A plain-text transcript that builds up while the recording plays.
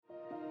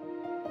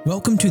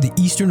Welcome to the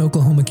Eastern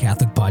Oklahoma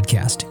Catholic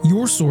Podcast,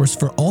 your source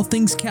for all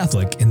things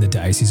Catholic in the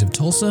Diocese of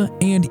Tulsa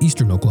and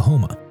Eastern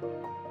Oklahoma.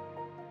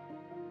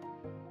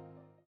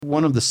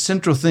 One of the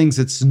central things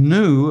that's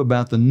new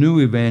about the new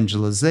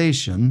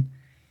evangelization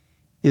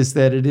is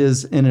that it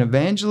is an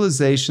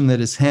evangelization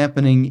that is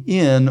happening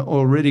in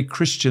already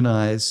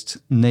Christianized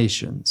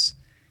nations.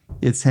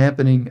 It's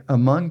happening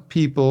among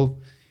people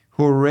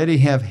who already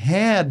have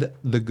had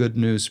the good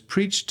news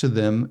preached to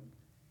them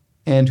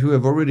and who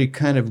have already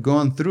kind of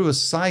gone through a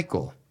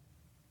cycle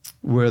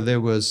where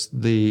there was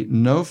the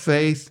no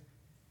faith,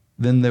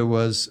 then there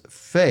was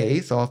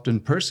faith, often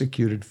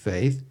persecuted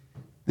faith,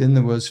 then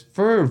there was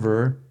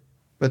fervor,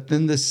 but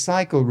then this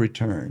cycle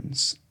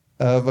returns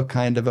of a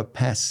kind of a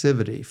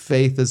passivity.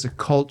 Faith is a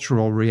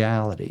cultural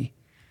reality.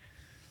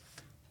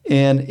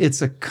 And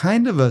it's a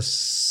kind of a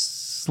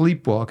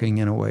sleepwalking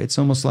in a way. It's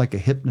almost like a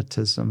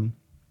hypnotism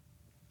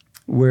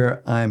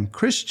where I'm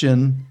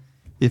Christian.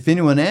 If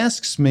anyone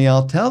asks me,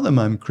 I'll tell them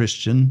I'm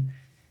Christian.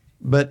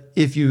 But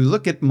if you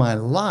look at my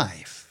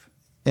life,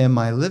 am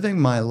I living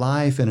my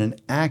life in an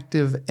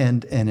active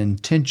and an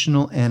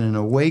intentional and an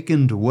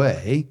awakened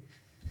way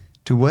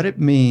to what it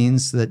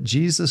means that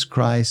Jesus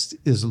Christ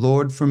is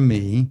Lord for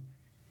me?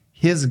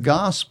 His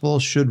gospel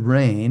should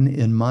reign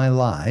in my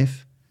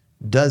life.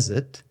 Does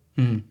it?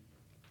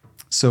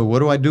 So what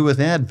do I do with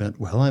Advent?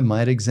 Well, I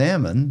might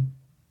examine,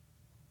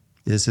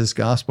 is his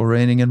gospel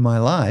reigning in my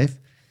life?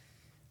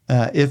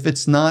 If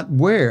it's not,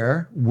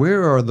 where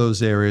are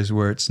those areas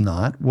where it's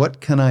not? What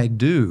can I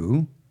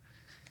do?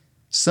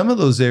 Some of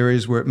those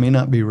areas where it may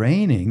not be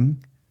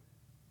reigning,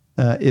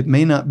 it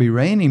may not be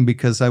reigning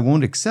because I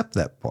won't accept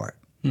that part.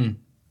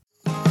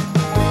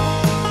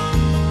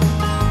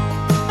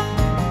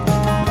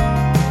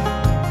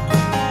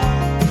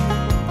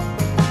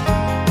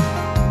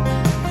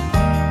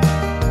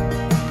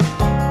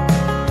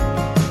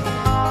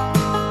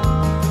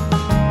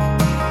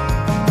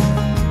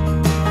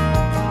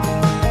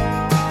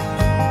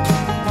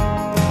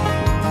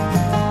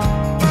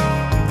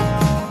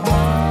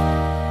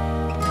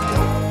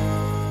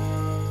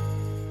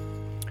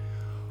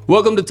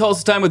 Welcome to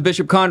Tulsa Time with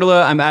Bishop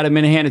Konderla. I'm Adam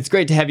Minahan. It's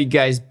great to have you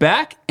guys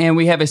back. And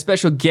we have a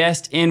special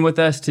guest in with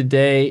us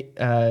today,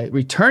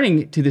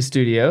 returning to the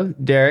studio,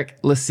 Derek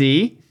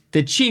Lassie,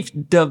 the Chief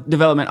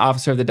Development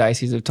Officer of the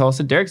Diocese of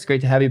Tulsa. Derek, it's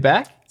great to have you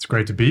back. It's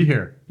great to be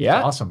here. Yeah.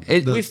 It's awesome.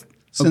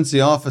 Since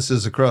the office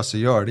is across the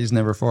yard, he's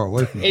never far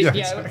away from it.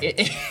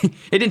 It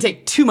didn't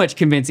take too much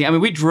convincing. I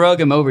mean, we drug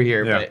him over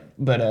here,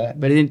 but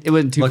it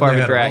wasn't too far of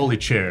a had drag. a rolly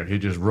chair. He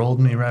just rolled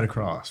me right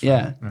across.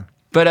 Yeah.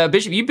 But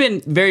Bishop, you've been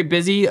very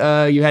busy.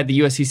 You had the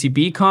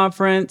USCCB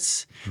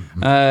conference.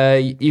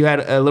 You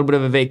had a little bit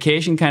of a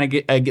vacation, kind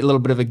of a little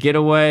bit of a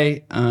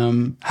getaway.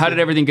 How did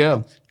everything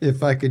go?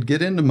 If I could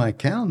get into my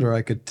calendar,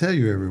 I could tell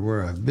you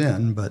everywhere I've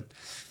been, but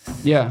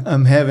yeah,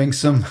 I'm having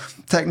some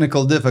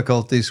technical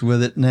difficulties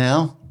with it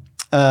now.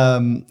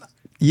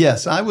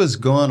 Yes, I was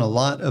gone a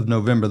lot of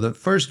November. The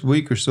first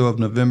week or so of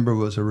November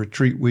was a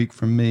retreat week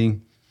for me.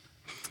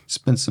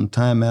 Spent some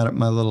time out at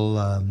my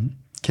little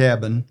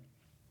cabin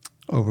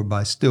over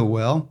by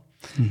Stillwell,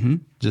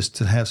 just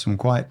to have some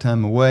quiet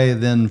time away.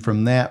 Then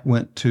from that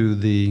went to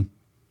the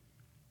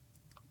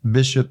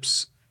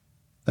bishop's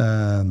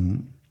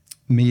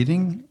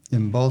meeting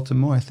in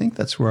Baltimore. I think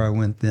that's where I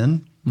went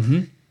then.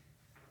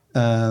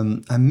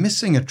 I'm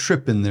missing a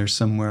trip in there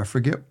somewhere. I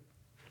forget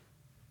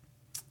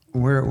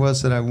where it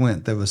was that I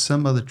went. There was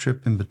some other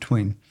trip in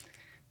between.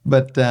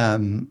 But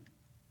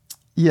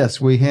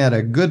yes, we had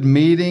a good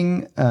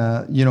meeting.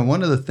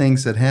 One of the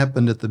things that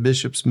happened at the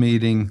bishop's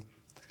meeting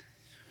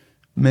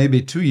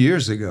maybe 2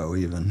 years ago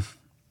even,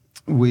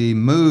 we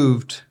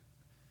moved.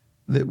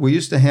 We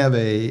used to have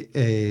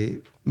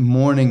a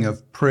morning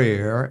of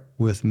prayer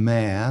with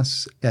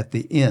Mass at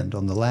the end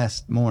on the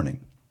last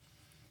morning.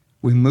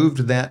 We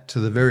moved that to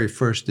the very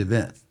first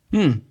event.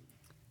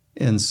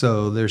 And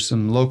so there's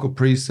some local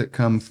priests that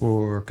come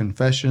for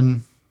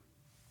confession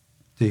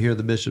to hear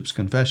the bishop's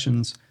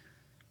confessions.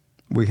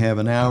 We have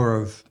an hour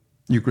of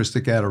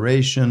Eucharistic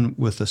adoration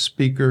with a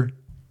speaker,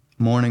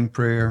 morning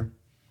prayer.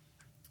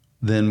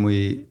 Then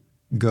we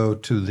go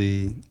to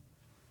the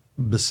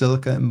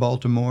Basilica in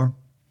Baltimore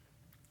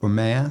for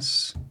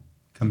Mass,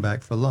 come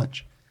back for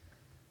lunch.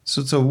 So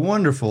it's a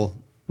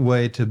wonderful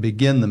way to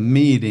begin the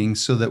meeting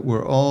so that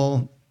we're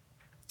all,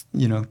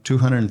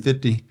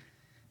 250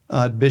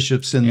 odd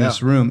bishops in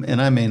this room. And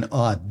I mean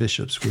odd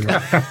bishops. We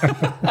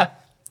are.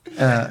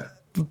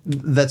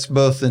 That's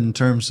both in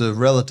terms of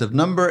relative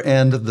number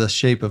and the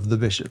shape of the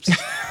bishops.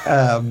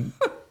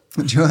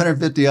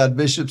 250 odd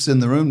bishops in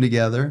the room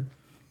together.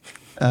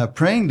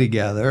 Praying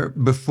together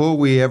before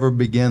we ever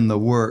begin the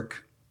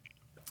work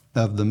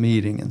of the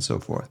meeting and so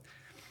forth.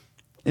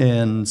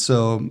 And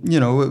so,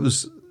 it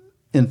was,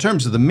 in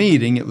terms of the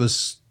meeting, it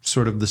was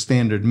sort of the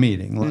standard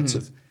meeting.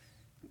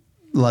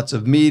 Lots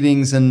of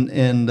meetings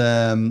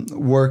and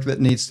work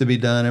that needs to be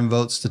done and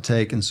votes to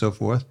take and so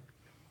forth.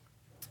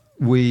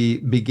 We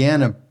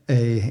began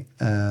a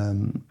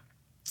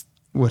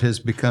what has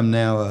become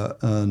now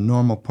a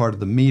normal part of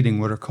the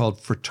meeting, what are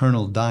called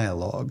fraternal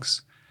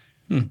dialogues.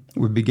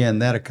 We began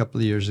that a couple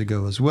of years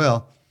ago as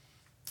well.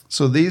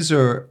 So these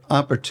are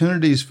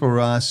opportunities for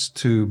us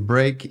to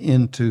break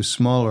into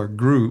smaller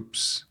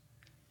groups,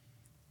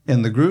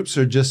 and the groups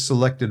are just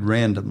selected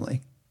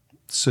randomly.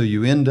 So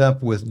you end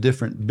up with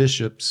different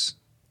bishops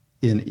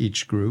in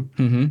each group.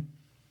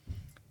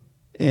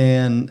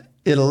 And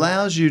it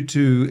allows you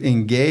to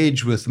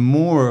engage with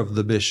more of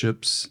the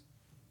bishops,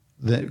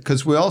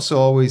 because we also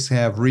always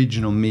have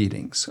regional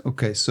meetings.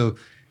 Okay, so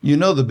you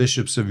know the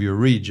bishops of your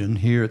region.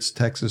 Here it's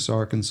Texas,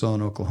 Arkansas,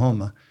 and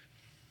Oklahoma.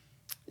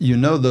 You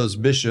know those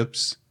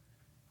bishops,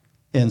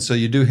 and so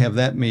you do have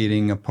that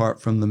meeting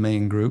apart from the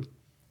main group.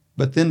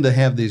 But then to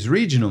have these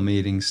regional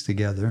meetings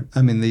together,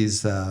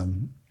 these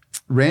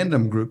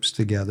random groups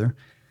together,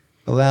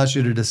 allows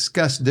you to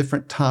discuss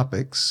different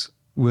topics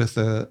with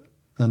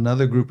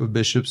another group of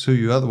bishops who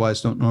you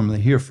otherwise don't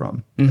normally hear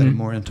from at a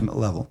more intimate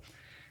level.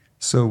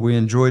 So we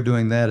enjoy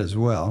doing that as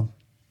well.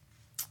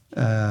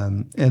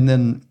 And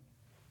then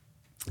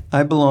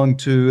I belong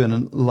to,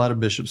 and a lot of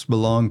bishops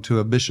belong to,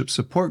 a bishop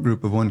support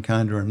group of one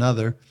kind or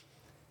another.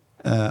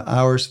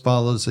 Ours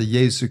follows a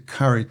Jesu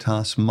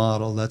Caritas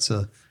model. That's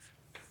a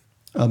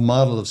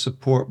model of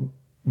support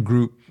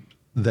group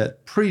that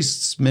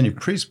many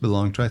priests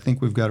belong to. I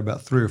think we've got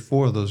about 3 or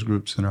 4 of those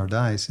groups in our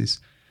diocese.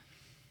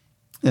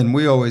 And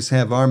we always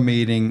have our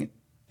meeting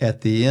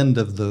at the end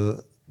of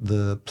the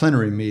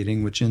plenary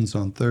meeting, which ends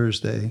on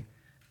Thursday,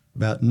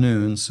 about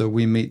noon. So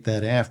we meet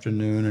that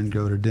afternoon and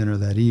go to dinner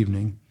that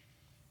evening.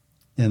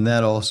 And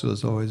that also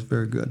is always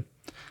very good.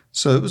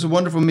 So it was a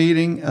wonderful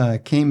meeting.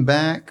 Came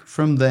back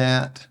from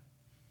that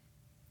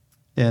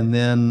and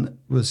then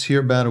was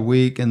here about a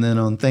week. And then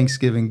on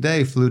Thanksgiving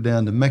Day, flew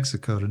down to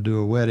Mexico to do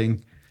a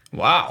wedding.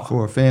 Wow.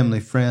 For family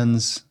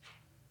friends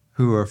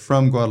who are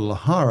from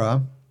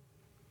Guadalajara,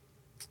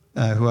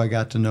 who I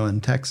got to know in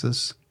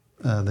Texas.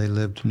 They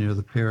lived near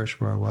the parish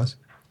where I was.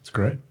 That's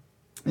great.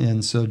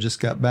 And so just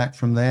got back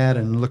from that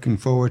and looking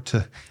forward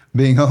to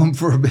being home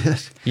for a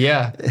bit.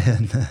 Yeah.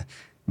 And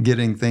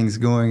getting things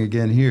going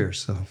again here.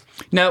 So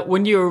now,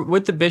 when you're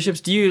with the bishops,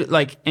 do you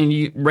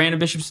random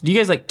bishops? Do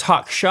you guys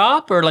talk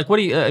shop, or what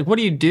do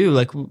you do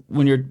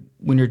when you're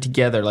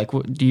together?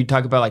 Do you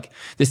talk about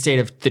the state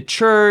of the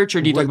church,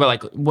 or do you talk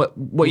about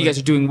what you guys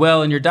are doing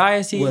well in your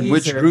diocese?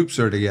 Which groups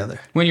are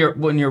together? When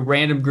you're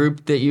random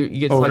group that you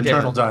get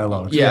fraternal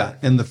dialogues. Yeah.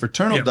 In the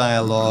fraternal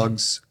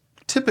dialogues,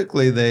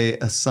 typically they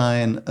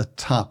assign a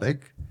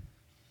topic.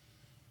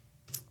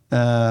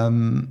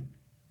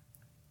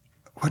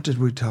 What did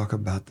we talk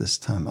about this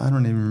time? I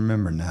don't even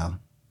remember now.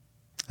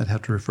 I'd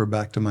have to refer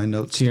back to my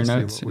notes to see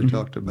what we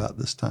talked about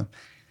this time.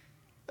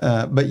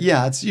 But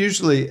yeah, it's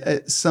usually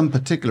some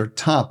particular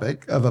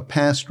topic of a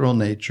pastoral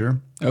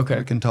nature. Okay.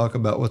 We can talk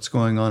about what's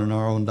going on in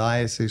our own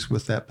diocese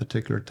with that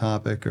particular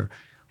topic, or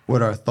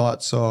what our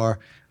thoughts are.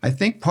 I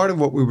think part of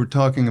what we were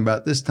talking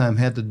about this time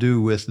had to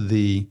do with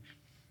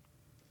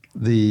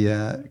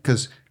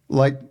because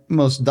like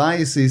most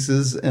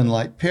dioceses and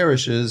like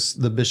parishes,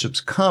 the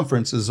Bishops'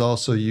 Conference is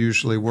also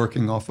usually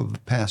working off of a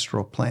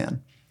pastoral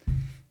plan.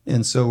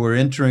 And so we're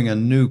entering a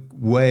new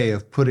way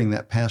of putting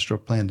that pastoral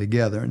plan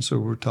together. And so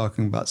we're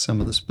talking about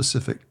some of the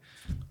specific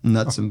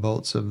nuts and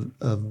bolts of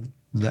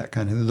that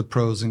kind of, the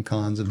pros and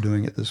cons of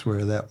doing it this way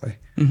or that way.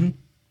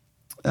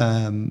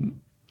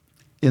 In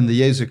the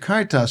Jesu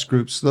Caritas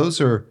groups,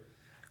 those are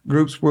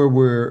groups where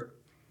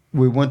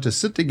we want to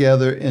sit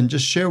together and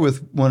just share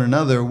with one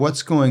another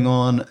what's going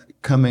on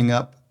coming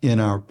up in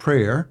our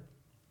prayer,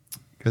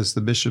 because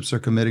the bishops are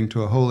committing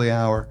to a holy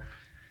hour.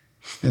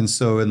 And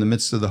so in the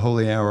midst of the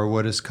holy hour,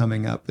 what is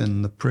coming up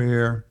in the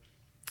prayer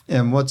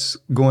and what's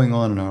going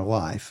on in our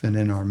life and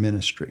in our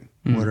ministry?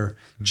 What are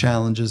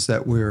challenges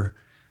that we're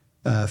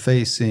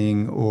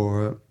facing,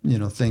 or,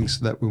 things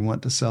that we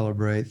want to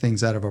celebrate,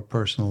 things out of our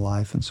personal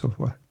life and so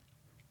forth.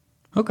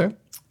 Okay.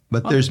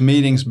 But there's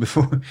meetings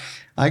before.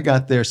 I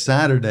got there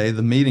Saturday.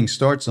 The meeting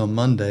starts on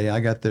Monday.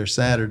 I got there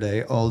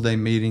Saturday, all-day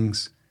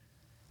meetings.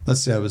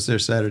 Let's say I was there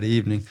Saturday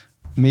evening.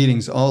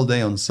 Meetings all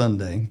day on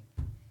Sunday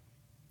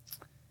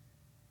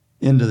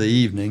into the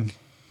evening,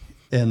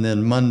 and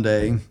then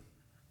Monday,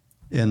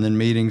 and then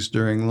meetings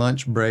during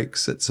lunch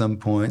breaks at some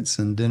points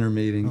and dinner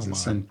meetings at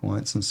some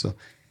points. And so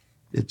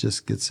it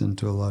just gets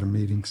into a lot of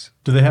meetings.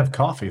 Do they have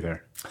coffee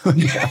there?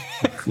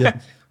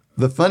 Yeah.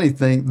 The funny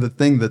thing, the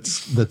thing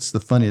that's the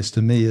funniest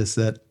to me is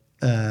that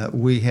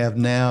we have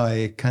now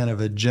a kind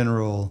of a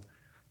general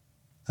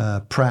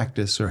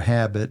practice or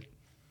habit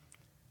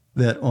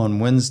that on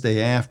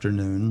Wednesday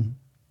afternoon,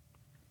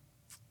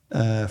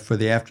 for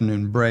the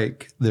afternoon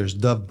break, there's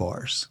Dove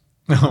bars.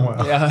 Oh,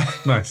 wow. Yeah.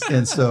 Nice.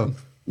 And so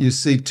you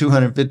see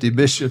 250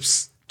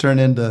 bishops turn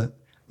into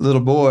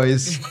little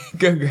boys.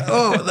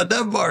 Oh, the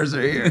Dove bars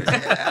are here.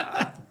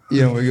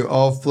 We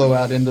all flow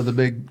out into the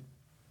big,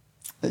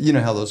 you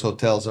know how those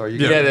hotels are. You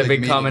got the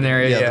big common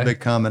area. Yeah, the big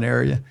common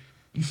area.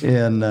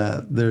 And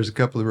there's a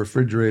couple of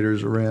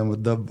refrigerators around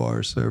with Dove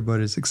bars, so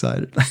everybody's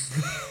excited.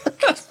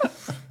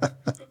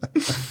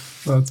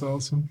 That's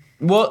awesome.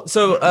 Well,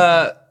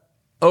 so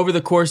over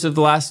the course of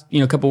the last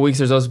couple of weeks,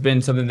 there's also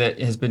been something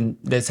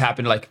that's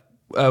happened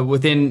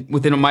within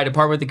my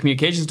department, the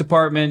communications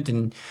department,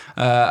 and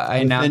I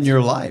announced in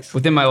your life.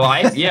 within my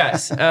life.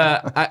 Yes,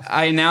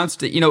 I announced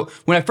that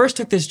when I first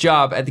took this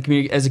job at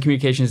as a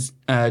communications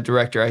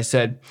director, I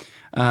said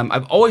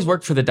I've always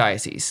worked for the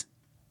diocese.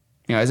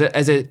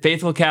 As a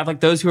faithful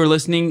Catholic, those who are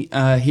listening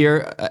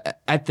here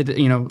at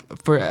the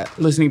for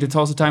listening to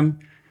Tulsa Time,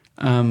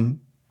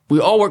 we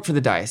all work for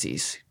the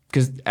diocese.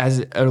 Because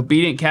as an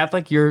obedient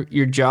Catholic,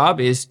 your job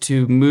is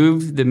to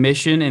move the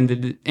mission and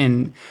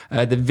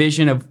the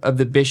vision of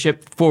the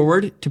bishop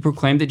forward to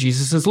proclaim that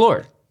Jesus is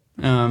Lord,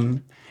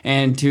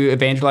 and to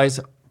evangelize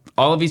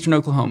all of Eastern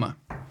Oklahoma.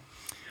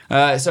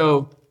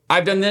 So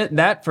I've done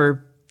that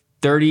for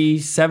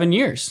 37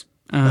 years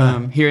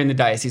here in the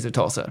Diocese of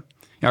Tulsa,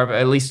 or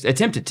at least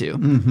attempted to.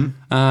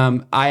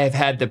 Mm-hmm. I have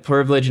had the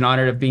privilege and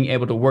honor of being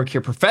able to work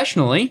here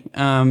professionally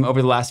over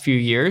the last few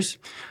years.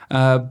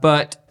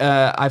 But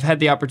I've had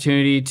the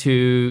opportunity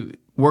to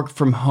work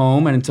from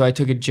home, and so I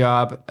took a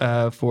job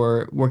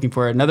for working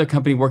for another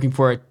company, working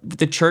for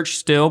the church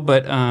still,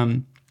 but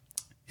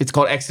it's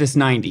called Exodus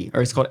 90,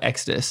 or it's called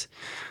Exodus,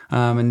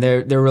 and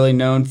they're really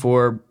known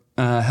for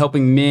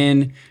helping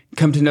men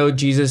come to know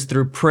Jesus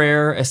through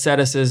prayer,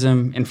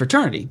 asceticism, and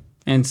fraternity.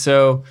 And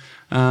so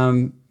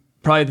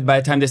probably by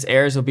the time this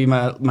airs, it'll be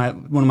one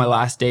of my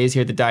last days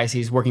here at the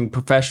diocese working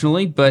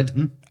professionally, but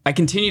I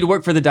continue to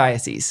work for the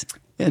diocese.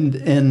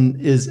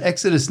 And is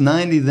Exodus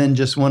 90 then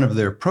just one of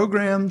their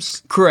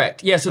programs?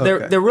 Correct. Yeah. So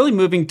they're really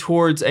moving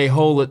towards a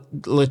whole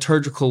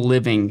liturgical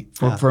living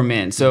for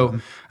men. So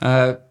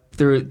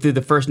through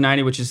the first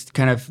 90, which is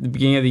kind of the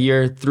beginning of the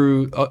year,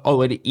 through all the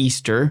way to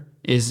Easter,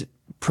 is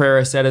prayer,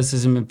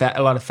 asceticism, and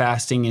a lot of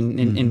fasting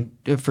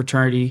and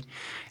fraternity,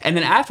 and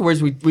then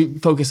afterwards we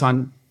focus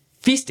on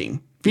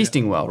feasting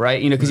well,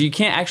 right? Because you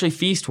can't actually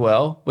feast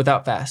well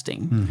without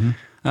fasting,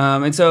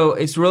 and so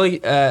it's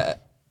really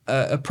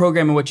a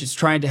program in which it's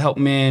trying to help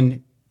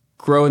men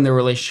grow in their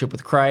relationship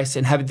with Christ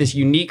and have this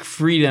unique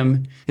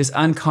freedom, this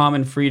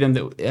uncommon freedom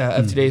that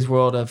of today's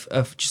world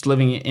of just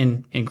living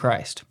in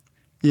Christ.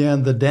 Yeah,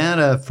 and the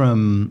data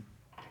from,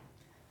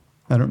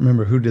 I don't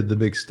remember who did the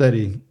big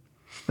study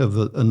of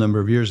a number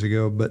of years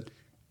ago, but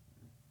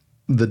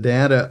the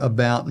data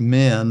about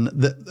men,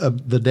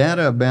 the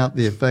data about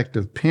the effect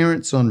of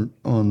parents on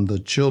the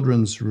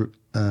children's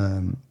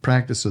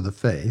practice of the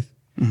faith,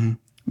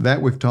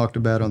 that we've talked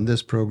about on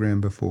this program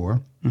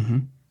before.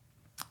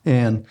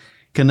 And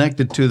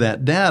connected to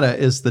that data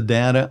is the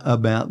data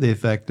about the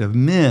effect of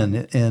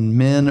men. And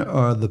men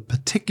are the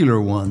particular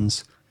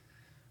ones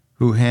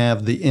who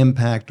have the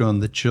impact on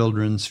the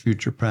children's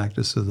future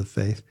practice of the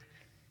faith.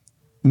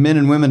 Men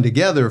and women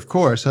together, of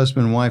course,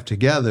 husband and wife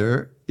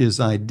together is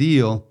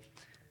ideal.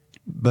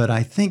 But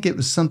I think it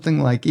was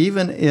something like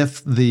even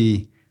if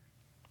the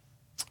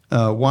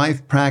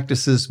wife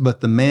practices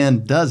but the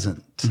man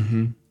doesn't,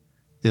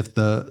 if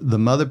the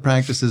mother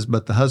practices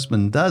but the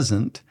husband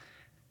doesn't,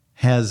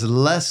 has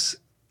less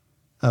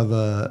of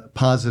a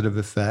positive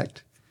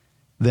effect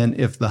than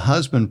if the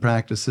husband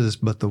practices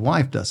but the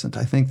wife doesn't.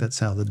 I think that's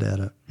how the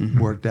data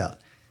worked out.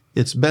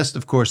 It's best,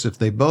 of course, if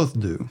they both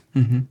do.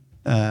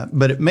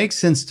 But it makes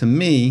sense to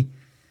me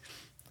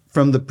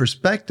from the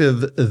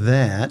perspective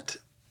that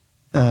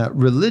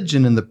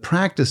religion and the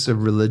practice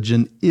of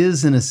religion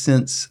is, in a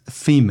sense,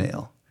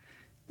 female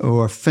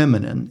or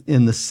feminine,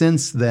 in the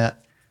sense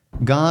that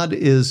God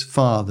is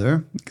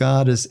Father,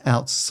 God is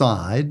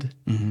outside,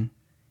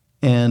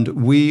 and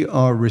we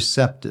are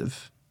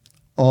receptive.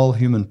 All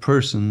human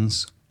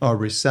persons are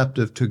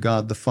receptive to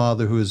God the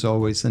Father, who is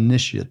always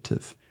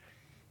initiative.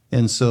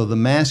 And so the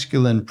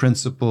masculine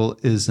principle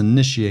is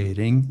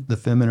initiating, the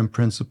feminine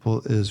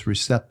principle is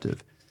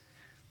receptive.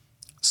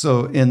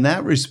 So in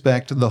that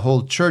respect, the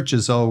whole church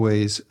is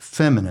always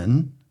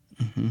feminine.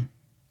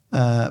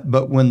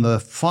 But when the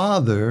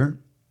father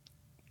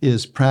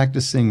is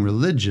practicing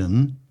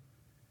religion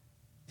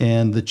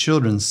and the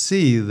children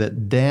see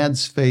that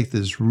dad's faith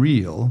is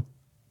real,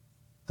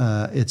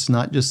 it's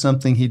not just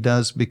something he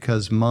does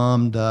because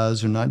mom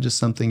does, or not just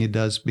something he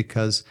does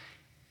because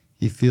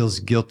he feels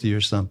guilty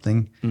or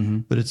something,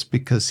 but it's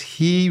because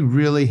he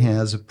really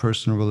has a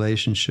personal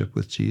relationship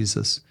with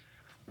Jesus.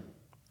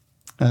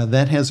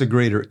 That has a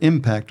greater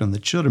impact on the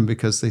children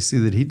because they see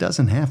that he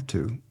doesn't have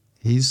to.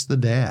 He's the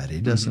dad. He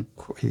doesn't.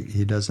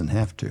 He doesn't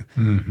have to,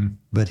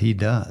 but he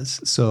does.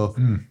 So,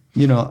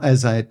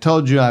 as I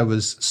told you, I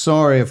was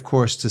sorry, of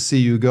course, to see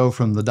you go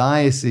from the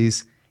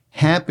diocese.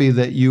 Happy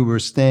that you were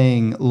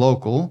staying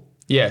local.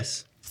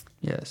 Yes.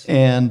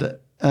 And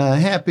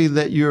happy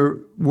that you're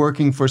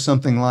working for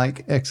something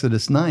like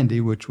Exodus 90,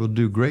 which will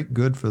do great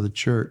good for the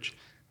church.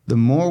 The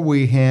more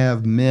we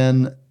have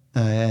men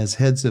as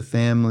heads of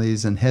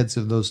families and heads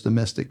of those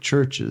domestic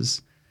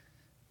churches,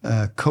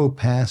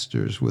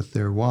 co-pastors with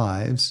their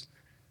wives,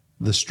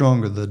 the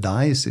stronger the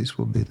diocese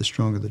will be, the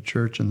stronger the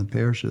church and the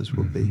parishes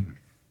will be.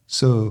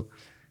 So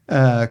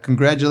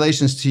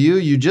congratulations to you.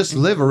 You just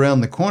live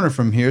around the corner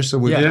from here, so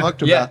we've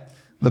talked about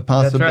the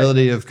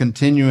possibility of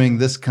continuing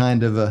this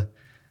kind of a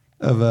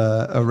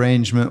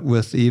arrangement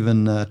with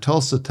even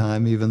Tulsa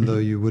time, even though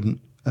you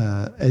wouldn't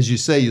as you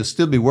say, you'll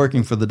still be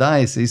working for the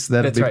diocese.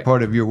 That'll That's be right.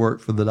 part of your work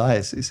for the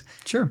diocese.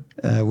 Sure.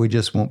 We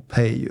just won't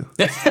pay you.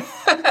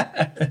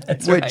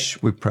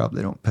 Which we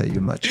probably don't pay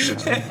you much.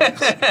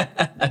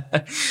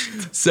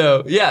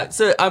 So yeah,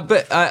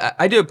 but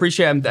I do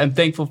appreciate. I'm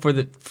thankful for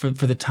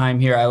the time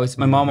here.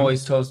 My mom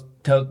always tells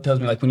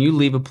me, like, when you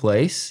leave a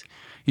place,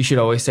 you should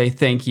always say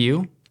thank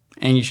you,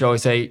 and you should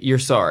always say you're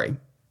sorry.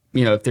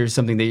 If there's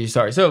something that you're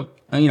sorry. So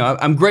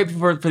I'm grateful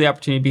for the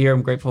opportunity to be here.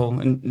 I'm grateful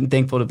and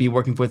thankful to be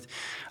working with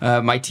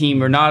my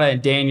team, Renata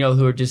and Daniel,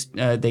 who are just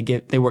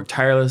they work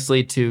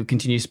tirelessly to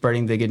continue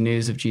spreading the good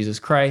news of Jesus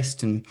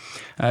Christ, and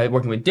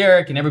working with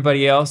Derek and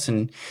everybody else.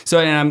 And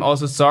I'm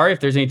also sorry if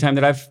there's any time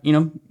that I've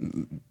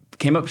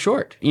came up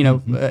short,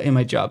 in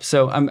my job.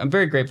 So I'm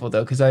very grateful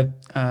though, because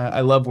I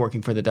love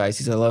working for the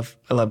diocese. I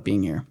love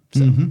being here.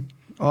 So.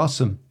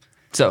 Awesome.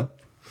 So.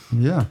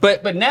 Yeah.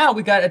 But now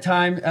we got a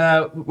time.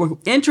 We're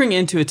entering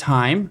into a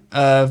time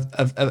of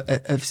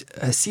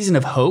a season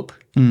of hope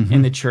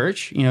in the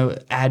church.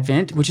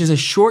 Advent, which is a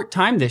short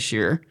time this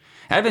year.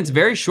 Advent's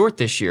very short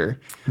this year.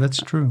 That's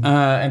true.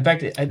 In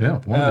fact,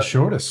 one of the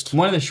shortest.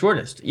 One of the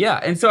shortest. Yeah,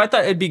 and so I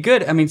thought it'd be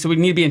good. I mean, so we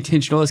need to be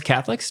intentional as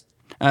Catholics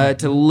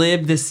to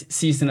live this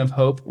season of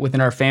hope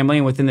within our family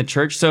and within the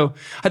church. So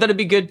I thought it'd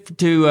be good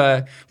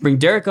to bring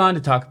Derek on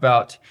to talk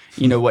about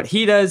what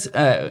he does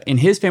in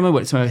his family,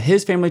 what some of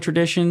his family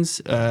traditions,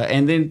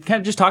 and then kind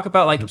of just talk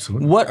about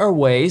what are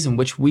ways in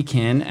which we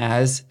can,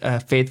 as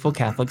faithful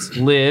Catholics,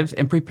 live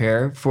and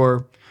prepare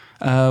for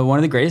one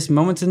of the greatest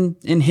moments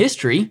in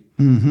history,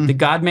 the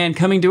God-man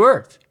coming to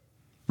earth.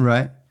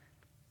 Right.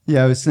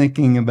 Yeah, I was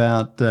thinking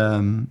about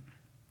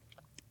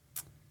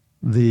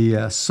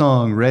the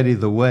song "Ready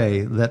the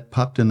Way" that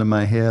popped into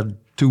my head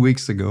 2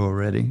 weeks ago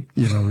already.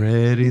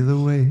 Ready the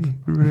way,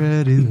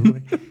 ready the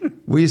way.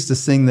 We used to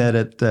sing that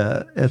at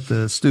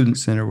the student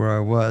center where I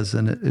was,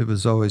 and it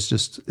was always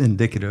just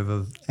indicative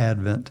of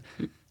Advent.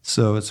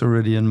 So it's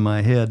already in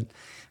my head.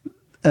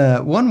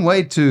 One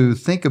way to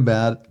think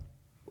about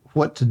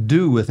what to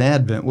do with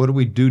Advent, what do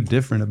we do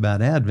different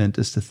about Advent,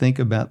 is to think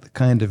about the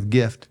kind of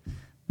gift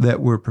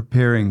that we're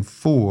preparing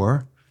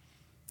for.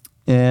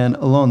 And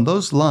along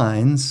those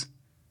lines,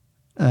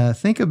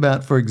 think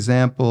about, for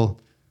example,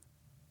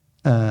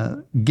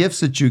 gifts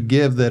that you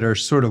give that are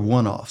sort of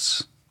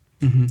one-offs.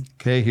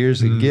 Okay,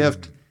 here's a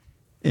gift,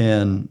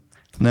 and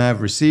now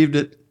I've received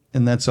it,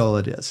 and that's all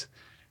it is.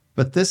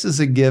 But this is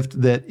a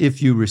gift that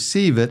if you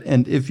receive it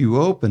and if you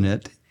open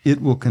it,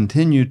 it will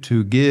continue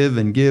to give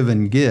and give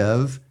and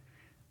give,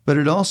 but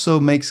it also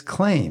makes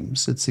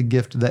claims. It's a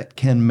gift that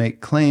can make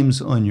claims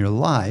on your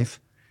life.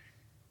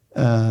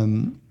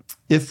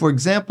 If, for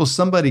example,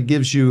 somebody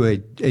gives you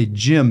a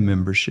gym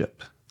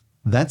membership,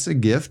 that's a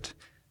gift,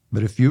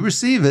 but if you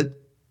receive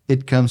it,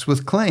 it comes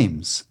with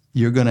claims.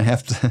 You're going to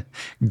have to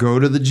go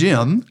to the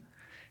gym,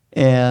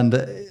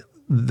 and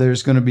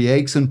there's going to be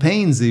aches and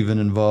pains even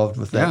involved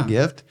with that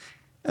gift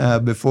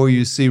before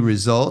you see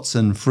results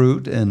and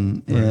fruit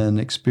and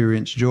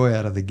experience joy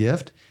out of the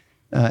gift.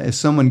 If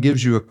someone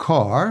gives you a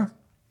car,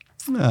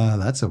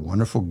 that's a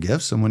wonderful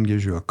gift. Someone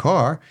gives you a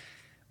car,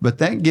 but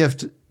that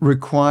gift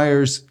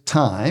requires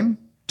time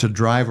to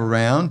drive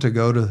around, to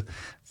go to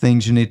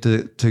things you need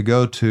to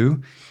go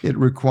to. It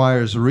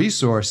requires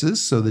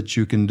resources so that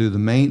you can do the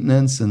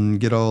maintenance and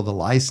get all the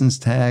license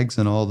tags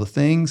and all the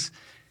things.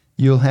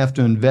 You'll have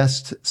to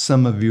invest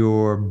some of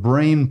your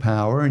brain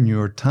power and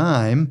your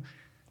time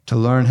to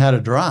learn how to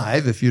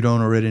drive if you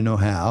don't already know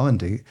how,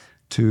 and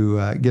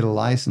to get a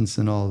license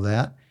and all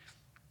that.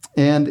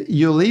 And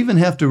you'll even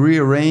have to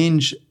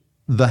rearrange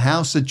the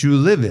house that you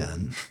live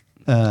in,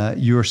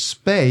 your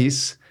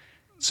space,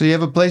 so you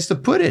have a place to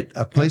put it,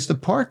 a place to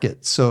park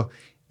it. So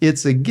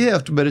it's a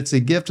gift, but it's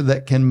a gift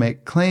that can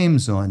make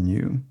claims on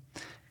you.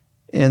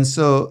 And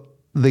so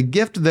the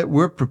gift that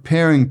we're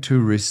preparing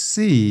to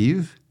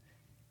receive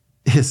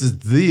is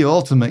the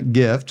ultimate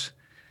gift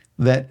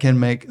that can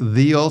make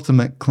the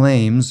ultimate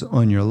claims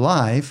on your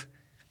life.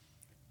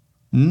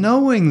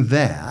 Knowing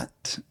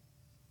that,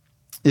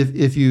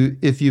 if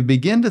you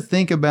begin to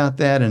think about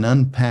that and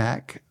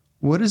unpack,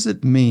 what does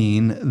it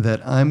mean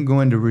that I'm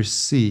going to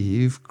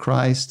receive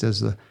Christ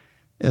as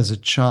a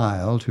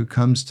child who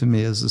comes to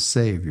me as a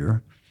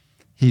Savior?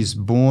 He's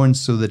born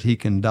so that he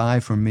can die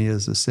for me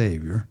as a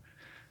Savior.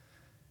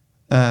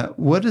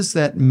 What does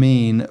that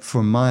mean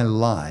for my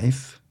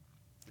life?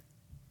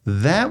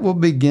 That will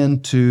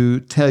begin to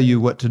tell you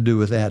what to do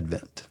with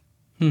Advent.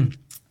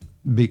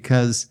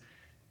 Because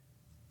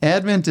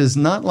Advent is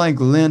not like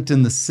Lent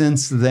in the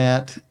sense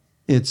that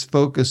it's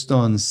focused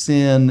on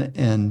sin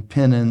and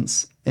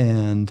penance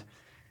and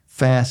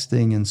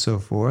fasting and so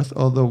forth,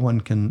 although one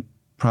can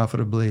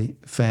profitably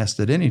fast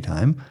at any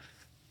time.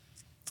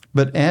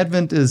 But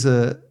Advent is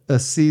a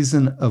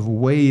season of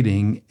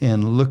waiting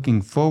and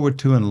looking forward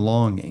to and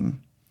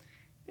longing.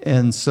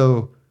 And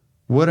so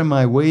what am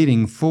I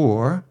waiting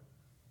for?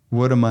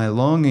 What am I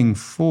longing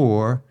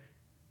for?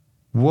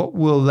 What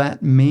will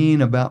that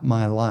mean about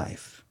my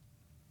life?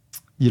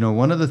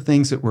 One of the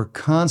things that we're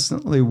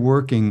constantly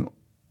working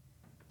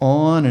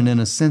on, and in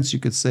a sense you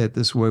could say it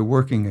this way,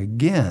 working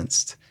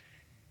against,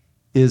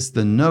 is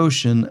the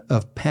notion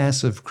of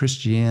passive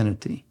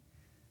Christianity.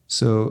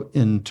 So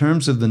in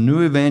terms of the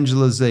new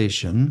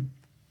evangelization,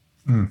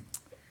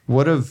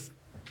 one of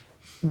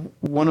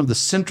the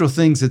central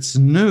things that's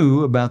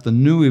new about the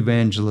new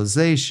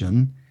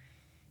evangelization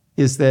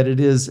is that it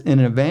is an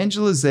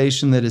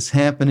evangelization that is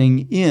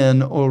happening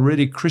in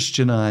already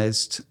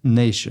Christianized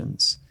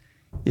nations.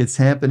 It's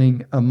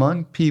happening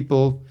among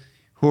people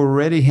who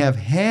already have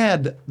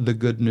had the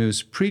good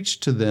news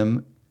preached to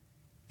them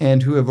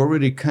and who have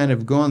already kind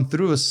of gone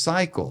through a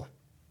cycle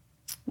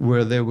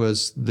where there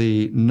was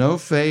the no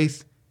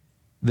faith,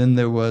 then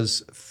there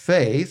was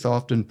faith,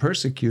 often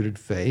persecuted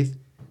faith,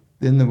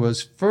 then there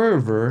was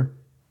fervor,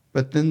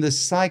 but then this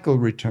cycle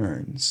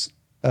returns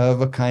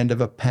of a kind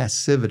of a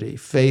passivity.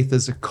 Faith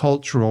is a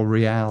cultural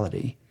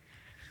reality.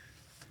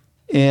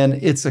 And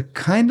it's a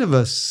kind of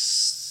a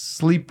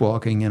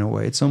sleepwalking in a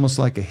way. It's almost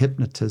like a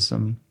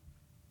hypnotism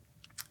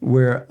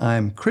where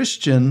I'm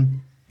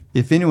Christian.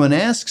 If anyone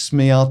asks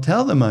me, I'll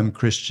tell them I'm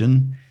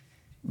Christian.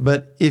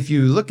 But if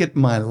you look at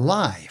my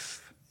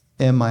life,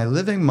 am I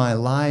living my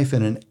life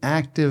in an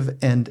active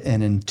and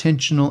an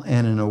intentional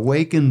and an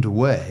awakened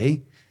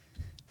way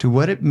to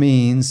what it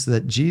means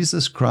that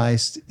Jesus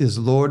Christ is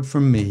Lord for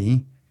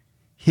me?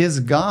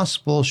 His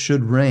gospel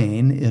should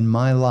reign in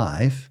my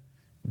life.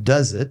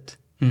 Does it?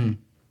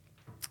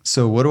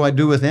 So what do I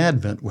do with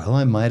Advent? Well,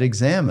 I might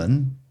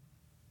examine,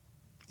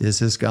 is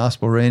his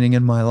gospel reigning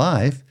in my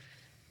life?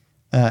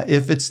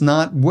 If it's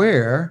not,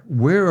 where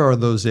are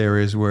those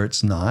areas where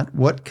it's not?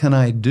 What can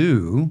I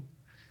do?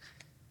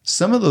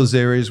 Some of those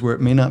areas where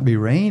it may not be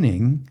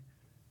reigning,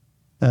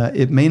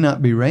 it may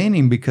not be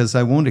reigning because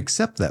I won't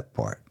accept that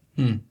part.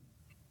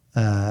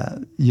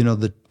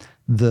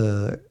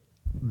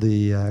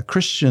 The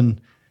Christian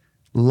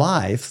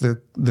life,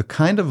 the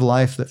kind of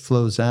life that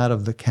flows out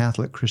of the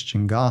Catholic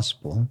Christian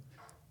gospel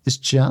is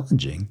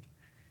challenging.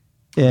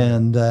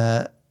 And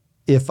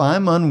if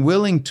I'm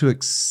unwilling to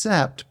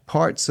accept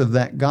parts of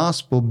that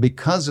gospel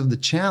because of the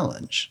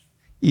challenge,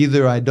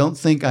 either I don't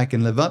think I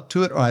can live up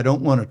to it or I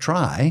don't want to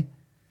try,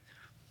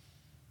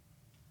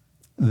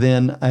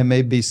 then I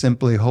may be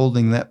simply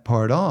holding that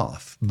part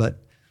off. But,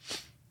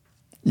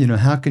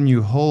 how can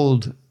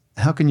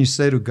you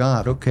say to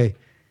God, okay,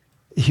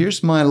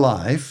 here's my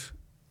life.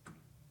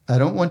 I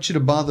don't want you to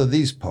bother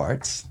these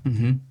parts.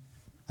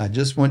 I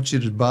just want you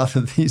to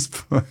bother these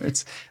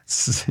parts.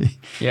 See,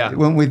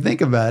 when we think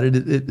about it,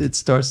 it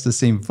starts to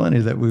seem funny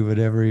that we would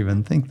ever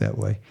even think that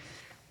way.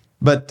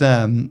 But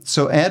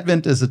so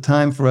Advent is a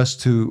time for us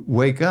to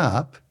wake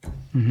up.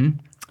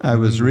 I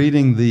was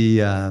reading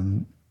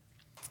the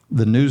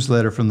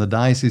newsletter from the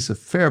Diocese of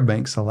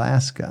Fairbanks,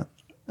 Alaska.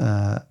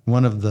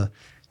 One of the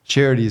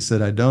charities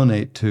that I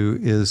donate to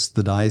is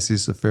the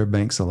Diocese of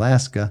Fairbanks,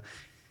 Alaska.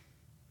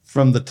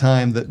 From the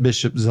time that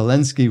Bishop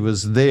Zelensky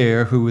was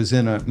there, who was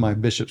in my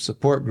bishop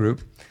support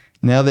group,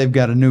 now they've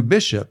got a new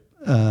bishop,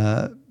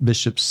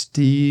 Bishop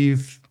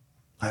Steve,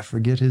 I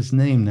forget his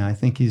name now. I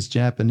think he's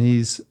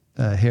Japanese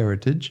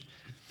heritage,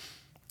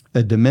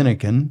 a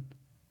Dominican,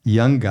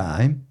 young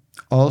guy,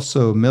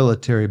 also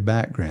military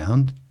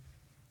background.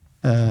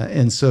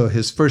 And so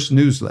his first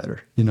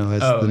newsletter,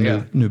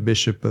 as new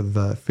bishop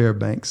of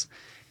Fairbanks.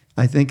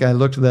 I think I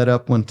looked that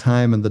up one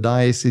time, and the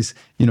diocese,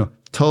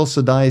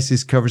 Tulsa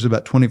diocese covers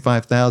about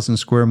 25,000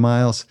 square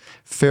miles.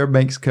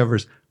 Fairbanks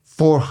covers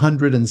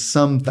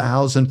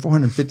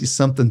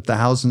 450-something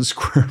thousand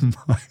square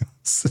miles.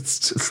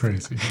 It's just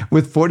crazy.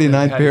 With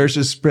 49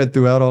 parishes spread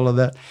throughout all of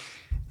that.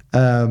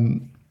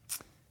 And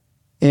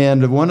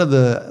one of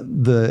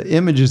the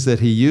images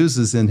that he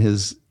uses in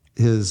his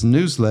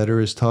newsletter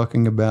is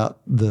talking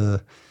about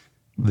the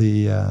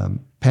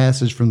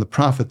passage from the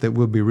prophet that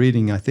we'll be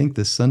reading, I think,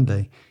 this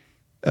Sunday,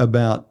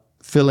 about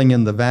filling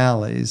in the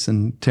valleys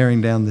and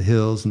tearing down the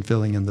hills and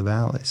filling in the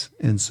valleys.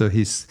 And so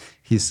he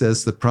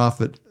says the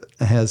prophet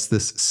has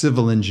this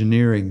civil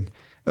engineering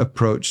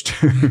approach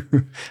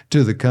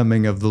to the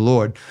coming of the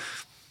Lord.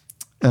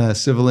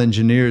 Civil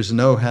engineers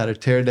know how to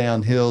tear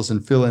down hills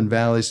and fill in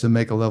valleys to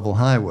make a level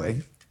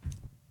highway.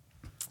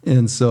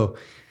 And so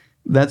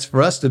that's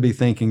for us to be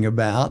thinking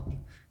about.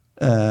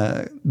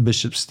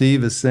 Bishop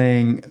Steve is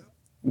saying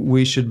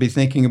we should be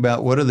thinking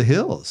about what are the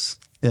hills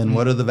and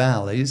what are the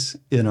valleys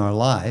in our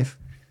life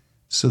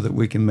so that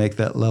we can make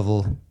that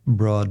level,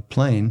 broad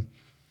plain.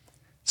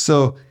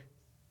 So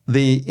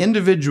the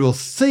individual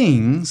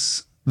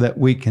things that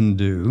we can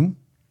do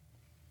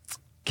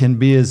can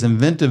be as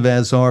inventive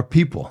as our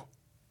people.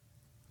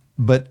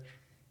 But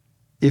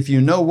if you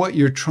know what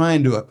you're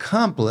trying to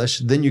accomplish,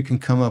 then you can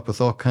come up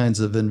with all kinds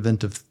of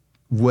inventive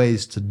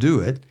ways to do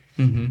it.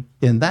 And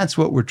that's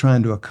what we're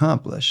trying to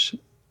accomplish.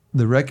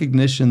 The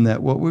recognition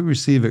that what we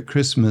receive at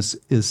Christmas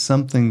is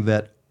something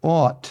that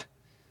ought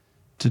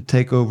to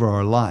take over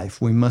our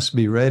life. We must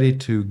be ready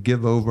to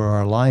give over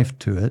our life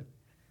to it.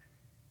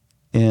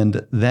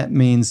 And that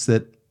means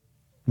that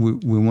we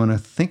want to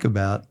think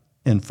about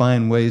and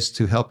find ways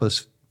to help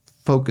us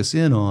focus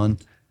in on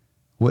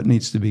what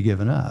needs to be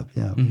given up.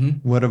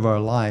 What of our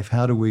life,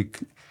 how do we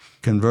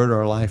convert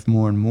our life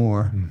more and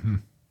more.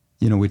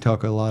 You know, we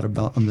talk a lot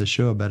about on the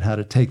show about how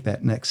to take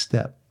that next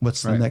step.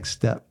 What's the next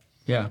step?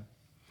 Yeah.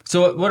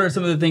 So what are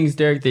some of the things,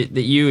 Derek, that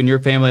you and your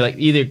family, like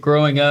either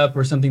growing up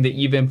or something that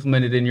you've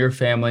implemented in your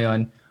family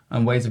on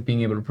ways of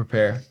being able to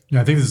prepare?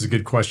 Yeah, I think this is a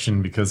good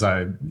question because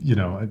and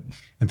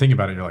thinking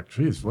about it, you're like,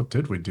 geez, what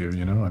did we do?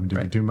 You know, I mean, did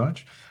we do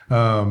much?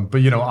 But,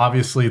 you know,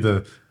 obviously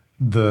the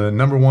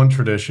number one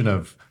tradition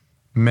of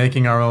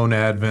making our own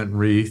Advent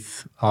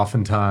wreath,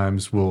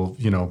 oftentimes we've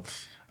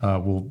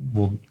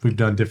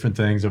done different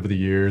things over the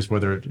years,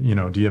 whether, you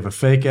know, do you have a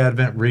fake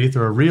Advent wreath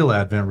or a real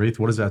Advent wreath?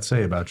 What does that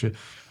say about you?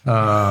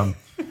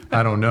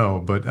 I don't know,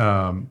 but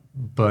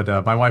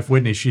my wife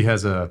Whitney, she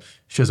has a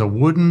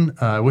wooden.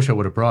 I wish I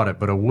would have brought it,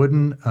 but a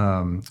wooden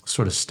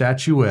sort of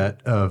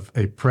statuette of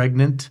a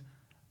pregnant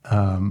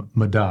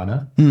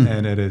Madonna,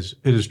 and it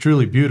is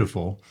truly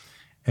beautiful.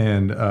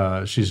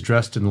 And she's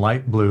dressed in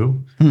light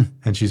blue,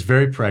 and she's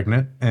very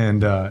pregnant,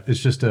 and it's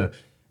just a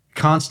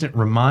constant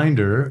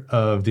reminder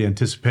of the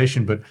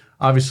anticipation. But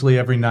obviously,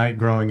 every night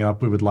growing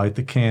up, we would light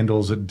the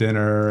candles at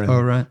dinner,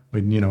 and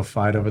we'd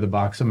fight over the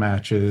box of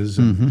matches,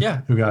 and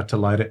who got to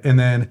light it. And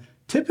then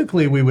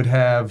typically we would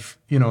have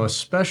a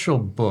special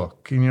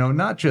book,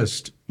 not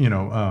just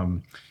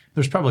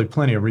there's probably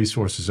plenty of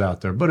resources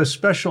out there, but a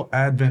special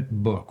Advent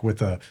book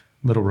with a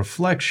little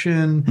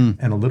reflection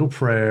and a little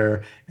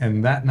prayer.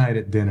 And that night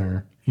at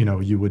dinner,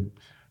 you would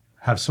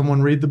have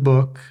someone read the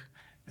book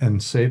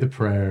and say the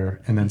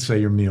prayer and then say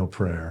your meal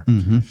prayer,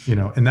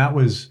 and that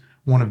was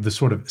one of the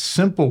sort of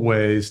simple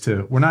ways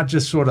we're not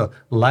just sort of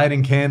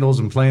lighting candles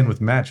and playing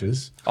with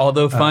matches.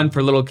 Although fun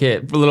for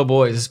little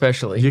boys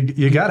especially.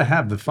 You got to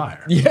have the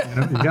fire.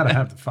 Yeah. You got to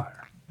have the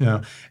fire.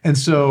 And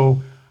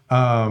so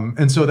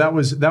that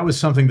was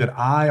something that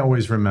I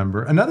always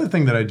remember. Another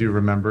thing that I do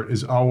remember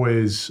is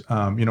always,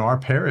 our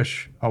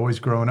parish, always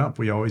growing up,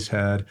 we always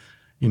had,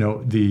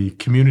 the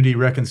community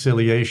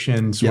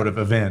reconciliation sort of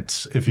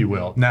events, if you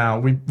will. Now,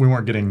 we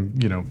weren't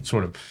getting,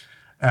 sort of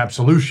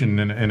absolution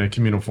in a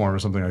communal form or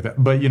something like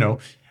that. But,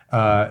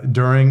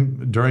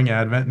 during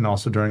Advent and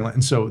also during Lent.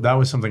 And so that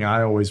was something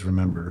I always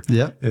remember.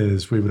 Yeah.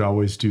 Is we would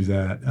always do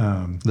that.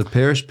 The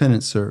parish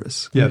penance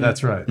service. Yeah,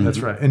 that's right. That's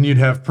right. And you'd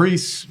have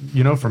priests,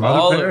 from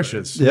other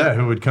parishes.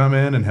 Who would come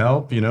in and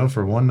help,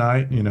 for one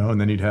night,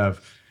 and then you'd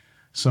have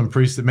some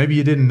priests that maybe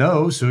you didn't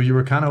know, so you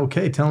were kind of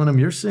okay telling them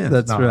your sins.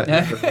 That's right.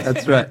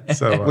 That's right.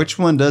 So, which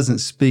one doesn't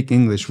speak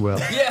English well?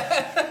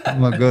 Yeah.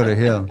 I'm going to go to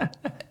hell.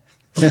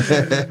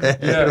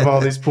 Of all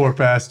these poor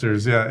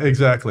pastors. Yeah,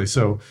 exactly.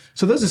 So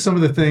those are some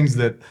of the things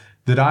that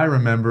I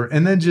remember.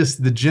 And then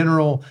just the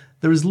general,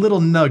 there was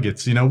little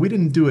nuggets. We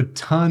didn't do a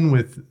ton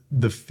with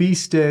the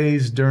feast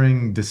days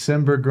during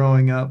December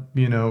growing up,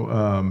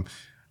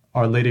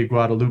 Our Lady of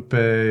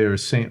Guadalupe or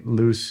St.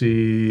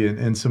 Lucy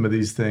and some of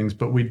these things.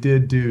 But we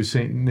did do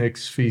St.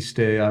 Nick's feast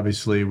day.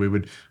 Obviously, we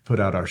would put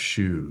out our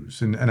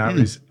shoes. And I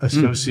always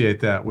associate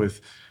that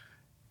with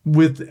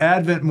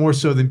Advent more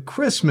so than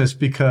Christmas,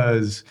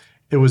 because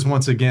it was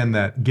once again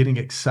that getting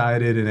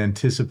excited and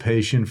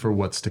anticipation for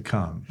what's to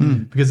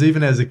come. Because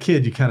even as a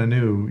kid, you kind of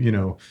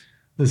knew,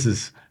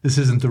 this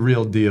isn't the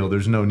real deal.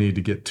 There's no need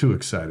to get too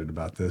excited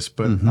about this.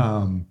 But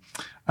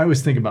I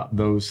always think about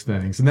those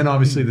things. And then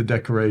obviously the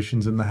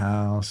decorations in the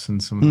house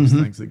and some of those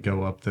things that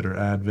go up that are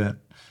Advent,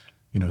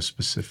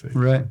 specific.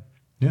 Right.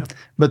 Yeah.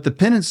 But the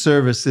penance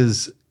service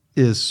is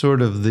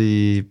sort of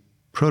the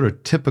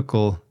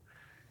prototypical,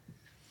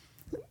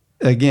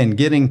 again,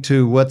 getting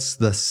to what's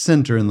the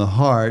center in the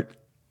heart.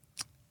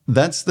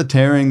 That's the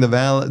tearing the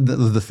valley,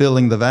 the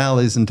filling the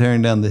valleys and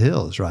tearing down the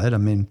hills, right? I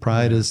mean,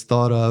 pride is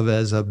thought of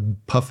as a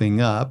puffing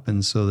up,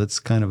 and so that's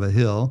kind of a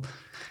hill.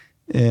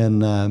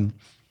 And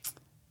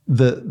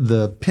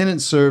the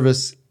penance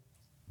service,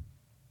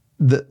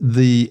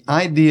 the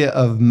idea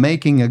of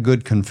making a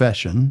good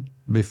confession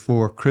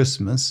before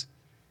Christmas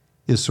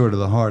is sort of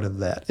the heart of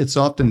that. It's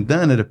often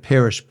done at a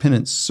parish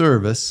penance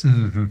service,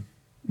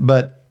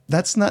 but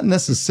that's not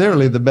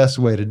necessarily the best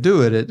way to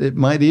do it. It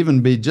might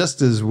even be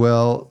just as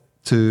well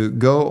to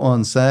go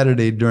on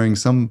Saturday during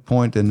some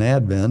point in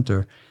Advent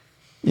or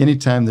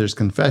anytime there's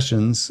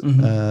confessions.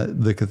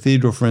 The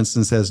cathedral, for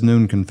instance, has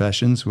noon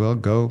confessions. Well,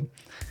 go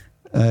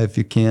if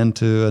you can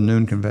to a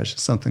noon confession,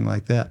 something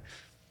like that.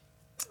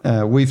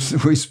 We've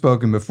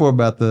spoken before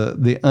about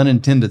the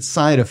unintended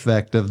side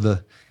effect of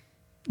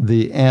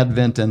the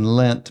Advent and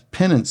Lent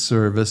penance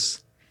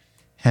service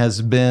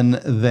has been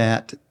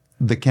that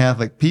the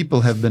Catholic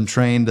people have been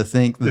trained to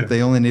think that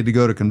they only need to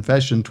go to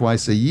confession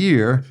twice a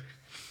year,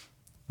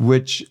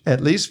 which,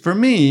 at least for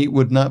me,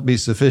 would not be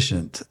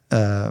sufficient.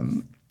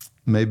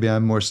 Maybe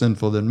I'm more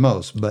sinful than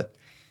most, but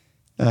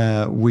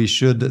we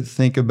should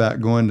think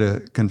about going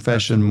to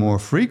confession more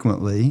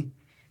frequently.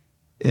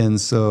 And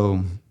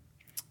so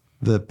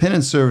the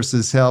penance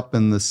services help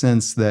in the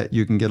sense that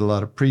you can get a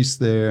lot of priests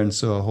there, and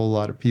so a whole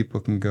lot of people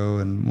can go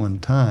in one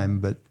time.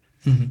 But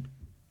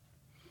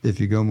if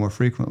you go more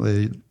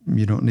frequently,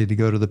 you don't need to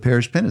go to the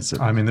parish penance.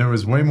 I mean, there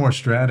was way more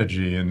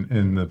strategy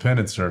in the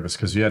penance service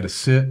because you had to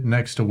sit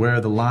next to where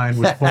the line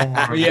was formed.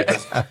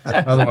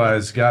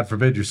 Otherwise, God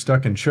forbid, you're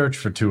stuck in church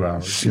for 2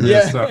 hours. You know?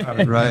 Yeah. So, I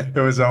mean, Right. It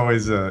was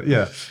always,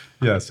 yeah.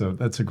 So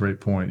that's a great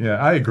point. Yeah,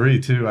 I agree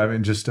too. I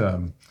mean, just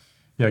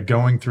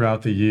going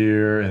throughout the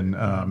year and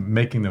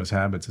making those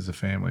habits as a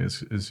family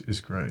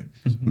is great.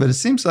 But it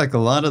seems like a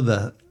lot of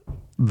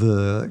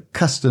the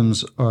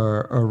customs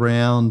are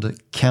around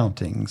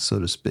counting, so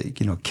to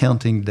speak,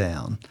 counting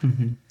down.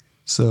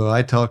 So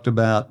I talked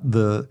about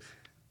the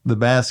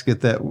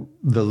basket, the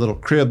little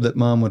crib that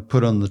Mom would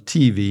put on the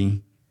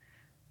TV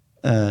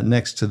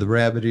next to the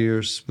rabbit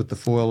ears with the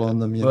foil on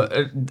them. Well,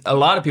 a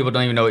lot of people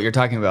don't even know what you're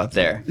talking about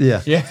there.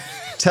 Yeah.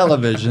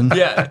 Television.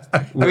 Yeah.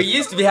 We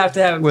used to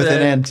have with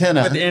an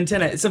antenna. With the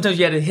antenna. Sometimes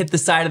you had to hit the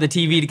side of the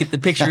TV to get the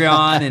picture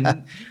on.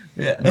 And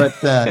yeah.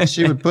 But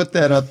she would put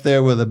that up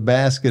there with a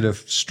basket of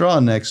straw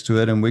next to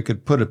it, and we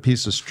could put a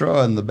piece of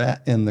straw in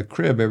the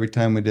crib every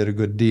time we did a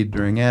good deed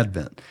during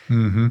Advent.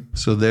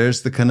 So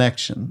there's the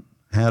connection.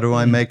 How do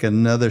I make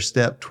another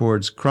step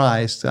towards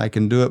Christ? I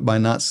can do it by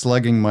not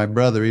slugging my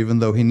brother, even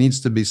though he needs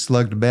to be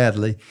slugged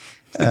badly.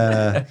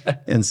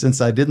 And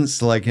since I didn't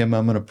slug him,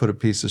 I'm going to put a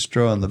piece of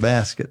straw in the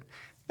basket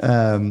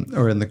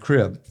or in the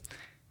crib.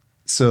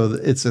 So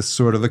it's a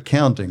sort of a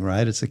counting,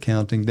 right? It's a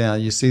counting down.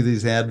 You see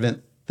these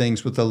Advent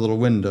things with the little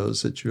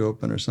windows that you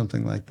open or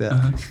something like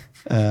that.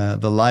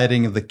 The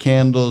lighting of the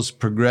candles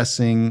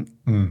progressing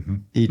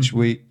each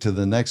week to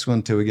the next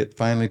one till we get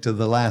finally to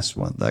the last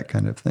one, that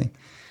kind of thing.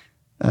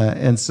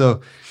 And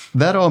so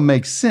that all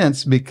makes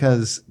sense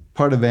because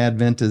part of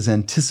Advent is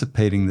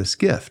anticipating this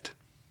gift.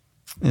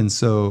 And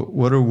so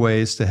what are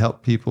ways to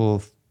help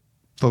people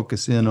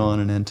focus in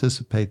on and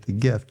anticipate the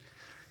gift?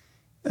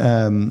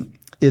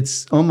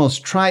 It's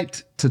almost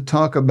trite to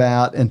talk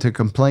about and to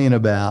complain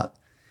about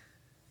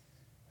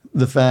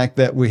the fact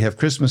that we have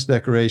Christmas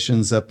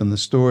decorations up in the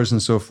stores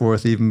and so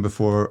forth, even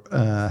before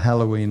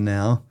Halloween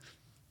now,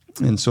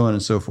 and so on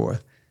and so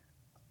forth.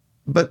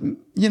 But,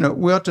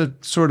 we ought to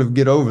sort of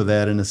get over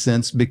that in a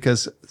sense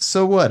because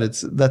so what?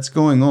 That's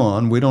going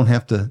on. We don't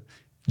have to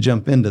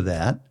jump into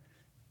that.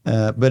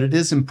 But it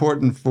is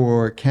important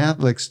for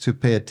Catholics to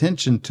pay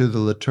attention to the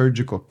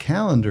liturgical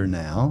calendar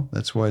now.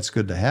 That's why it's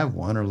good to have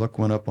one or look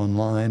one up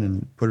online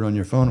and put it on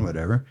your phone or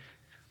whatever.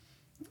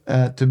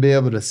 To be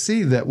able to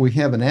see that we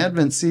have an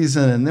Advent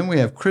season and then we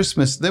have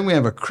Christmas, then we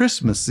have a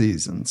Christmas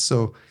season.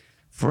 So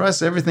for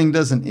us, everything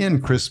doesn't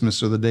end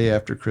Christmas or the day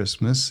after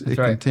Christmas. That's it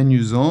right.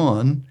 continues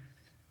on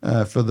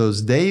for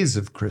those days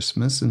of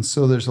Christmas. And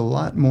so there's a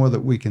lot more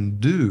that we can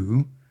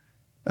do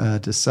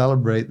to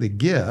celebrate the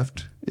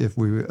gift if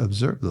we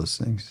observe those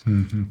things.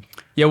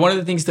 Yeah, one of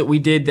the things that we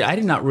did that I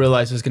did not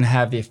realize was going to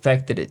have the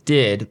effect that it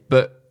did,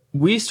 but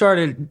we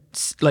started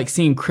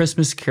singing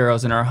Christmas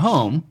carols in our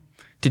home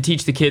to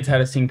teach the kids how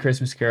to sing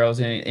Christmas carols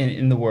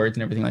in the words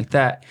and everything like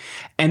that.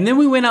 And then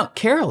we went out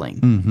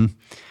caroling.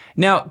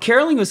 Now,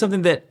 caroling was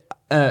something that,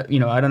 I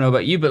don't know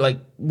about you,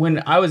 but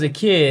when I was a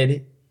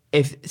kid,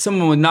 if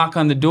someone would knock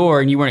on the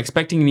door and you weren't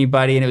expecting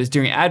anybody and it was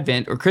during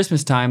Advent or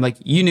Christmas time,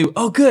 you knew,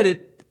 oh,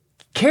 good,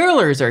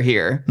 carolers are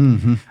here.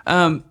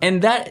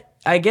 And that,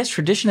 I guess,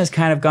 tradition has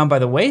kind of gone by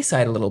the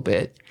wayside a little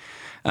bit.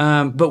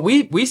 But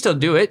we still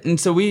do it. And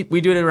so we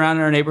do it around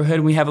in our neighborhood.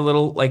 And we have a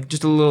little,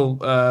 just a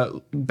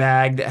little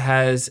bag that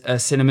has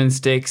cinnamon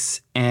sticks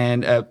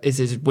and it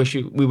says,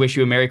 we wish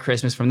you a Merry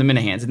Christmas from the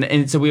Minahans.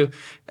 And so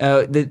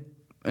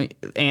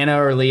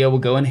Anna or Leah will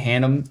go and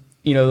hand them,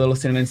 little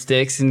cinnamon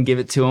sticks and give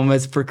it to them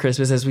for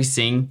Christmas as we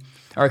sing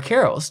our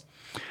carols.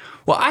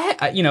 Well,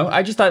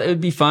 I just thought it would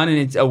be fun, and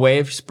it's a way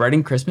of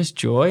spreading Christmas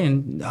joy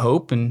and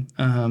hope, and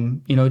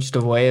just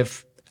a way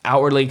of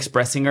outwardly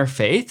expressing our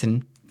faith.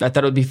 And I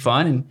thought it would be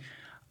fun. And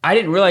I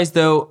didn't realize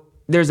though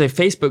there's a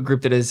Facebook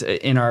group that is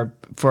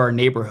for our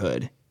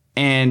neighborhood,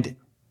 and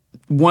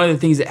one of the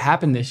things that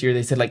happened this year,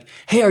 they said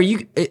 "Hey,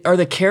 are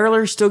the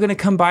carolers still going to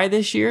come by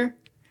this year?"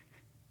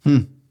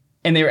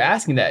 And they were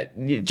asking that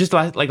just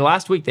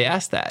last week. They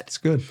asked that. It's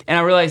good. And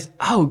I realized,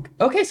 oh,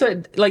 okay,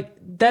 so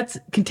that's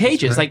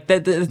contagious. That's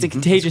right. That's a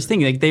contagious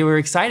thing. They were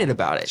excited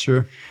about it.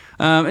 Sure.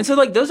 And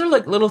so those are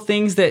little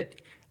things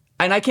that,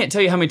 and I can't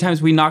tell you how many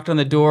times we knocked on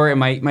the door and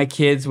my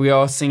kids, we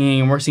all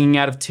singing and we're singing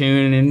out of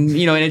tune and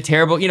in a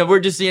terrible, we're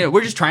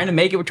just trying to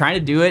make it. We're trying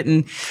to do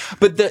it.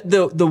 But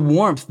the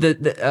warmth,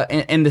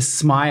 and the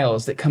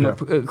smiles that come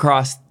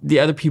across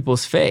the other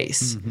people's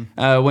face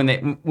when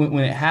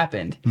it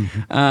happened.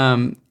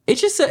 It's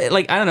just I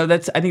don't know.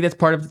 I think that's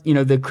part of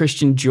the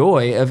Christian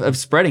joy of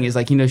spreading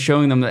is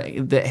showing them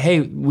that hey,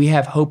 we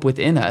have hope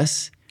within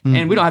us,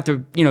 and we don't have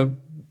to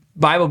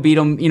Bible beat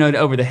them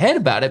over the head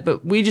about it,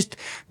 but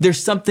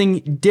there's something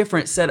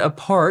different set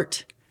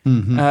apart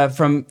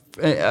from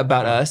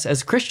about us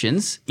as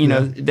Christians,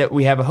 that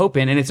we have a hope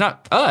in, and it's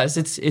not us,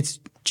 it's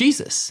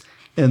Jesus.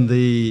 In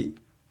the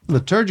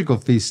liturgical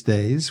feast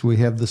days, we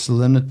have the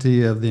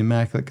Solemnity of the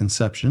Immaculate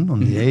Conception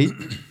on the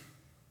 8th.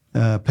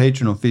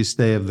 Patronal feast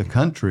day of the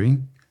country,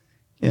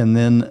 and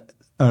then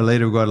Our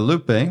Lady of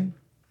Guadalupe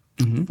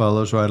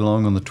follows right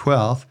along on the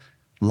 12th.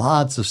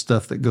 Lots of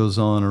stuff that goes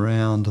on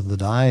around the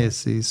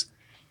diocese.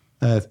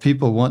 If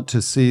people want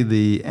to see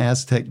the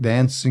Aztec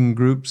dancing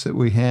groups that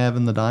we have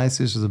in the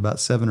diocese, there's about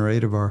 7 or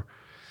 8 of our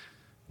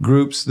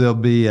groups. They'll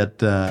be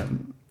at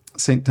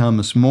St.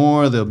 Thomas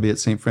More. They'll be at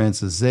St.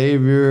 Francis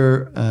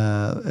Xavier,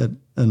 at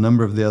a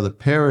number of the other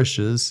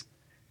parishes.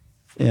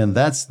 And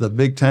that's the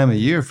big time of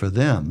year for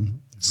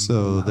them.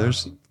 So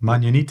there's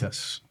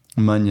Mañanitas.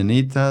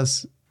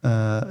 Mañanitas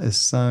is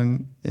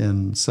sung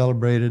and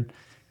celebrated.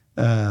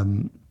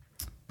 Juan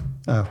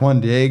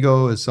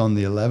Diego is on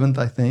the 11th,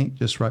 I think,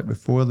 just right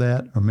before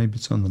that, or maybe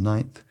it's on the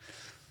 9th.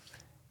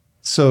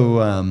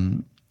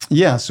 So,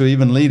 so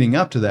even leading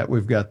up to that,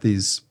 we've got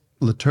these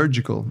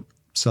liturgical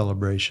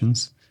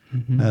celebrations.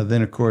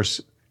 Then, of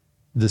course,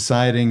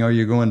 deciding, are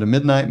you going to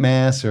midnight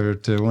mass or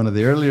to one of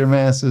the earlier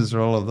masses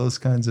or all of those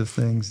kinds of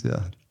things.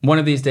 Yeah. One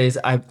of these days,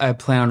 I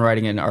plan on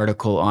writing an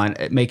article on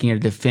making a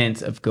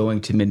defense of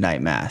going to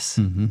midnight mass.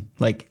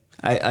 Like,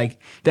 I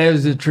that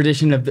was a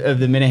tradition of the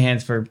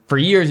Minahans for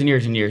years and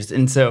years and years.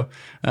 And so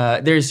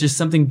there's just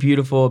something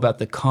beautiful about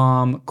the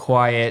calm,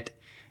 quiet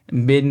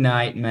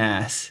midnight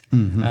mass.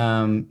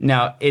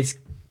 Now, it's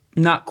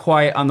not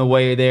quiet on the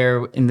way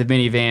there in the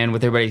minivan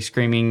with everybody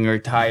screaming or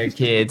tired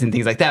kids and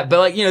things like that. But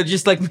like,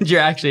 just like when you're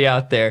actually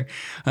out there,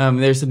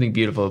 there's something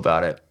beautiful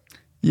about it.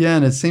 Yeah,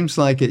 and it seems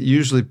like it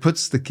usually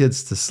puts the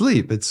kids to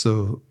sleep. It's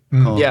so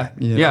calm.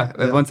 Yeah.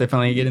 Once they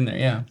finally get in there,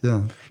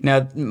 yeah.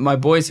 Now, my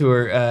boys who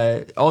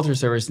are altar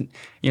servers,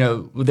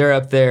 they're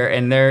up there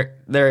and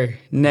their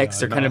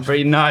necks are kind of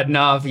pretty nodding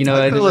off.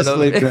 I fell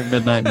asleep during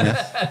midnight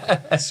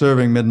mass,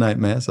 serving midnight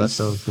mass. I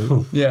fell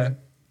asleep. Yeah,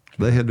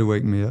 they had to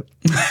wake me up.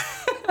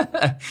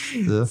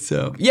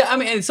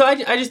 So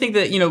I just think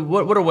that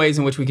what are ways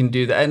in which we can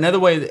do that. Another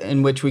way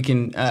in which we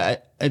can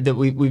that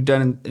we've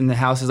done in the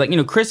house is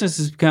like Christmas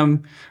has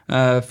become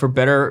for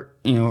better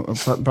or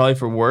probably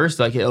for worse,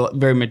 like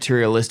very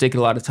materialistic a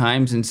lot of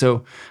times, and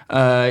so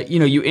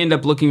you end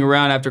up looking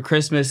around after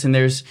Christmas and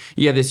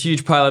you have this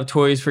huge pile of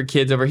toys for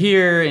kids over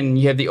here, and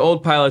you have the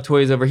old pile of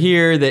toys over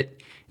here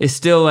that is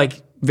still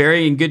like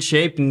very in good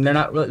shape, and they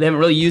haven't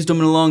really used them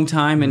in a long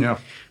time. And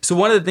so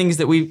one of the things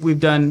that we've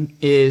done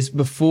is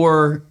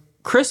before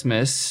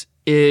Christmas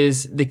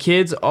is the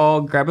kids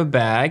all grab a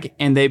bag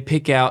and they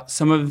pick out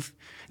some of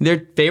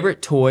their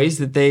favorite toys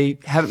that they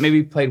haven't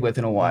maybe played with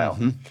in a while,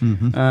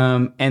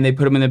 and they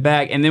put them in the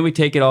bag, and then we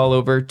take it all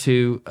over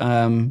to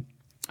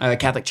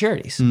Catholic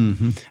Charities,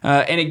 and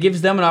it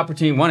gives them an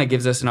opportunity. One, it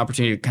gives us an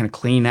opportunity to kind of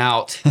clean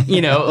out,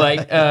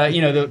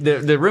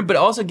 the room, but it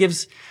also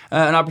gives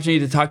an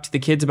opportunity to talk to the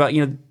kids about,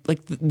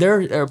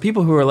 there are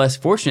people who are less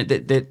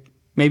fortunate that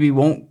maybe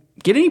won't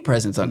get any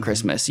presents on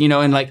Christmas,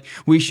 and like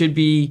we should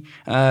be,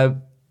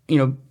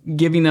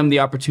 giving them the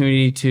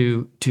opportunity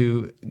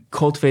to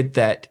cultivate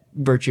that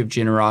virtue of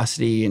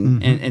generosity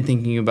and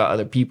thinking about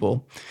other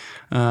people.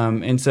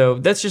 And so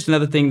that's just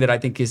another thing that I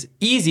think is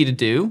easy to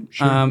do,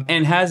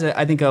 and has,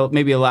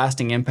 maybe a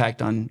lasting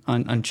impact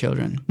on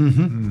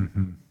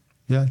children.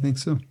 Yeah, I think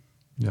so.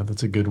 Yeah,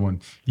 that's a good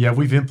one. Yeah,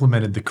 we've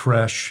implemented the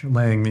creche,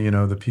 laying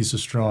the piece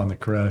of straw in the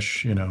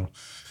creche.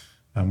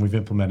 We've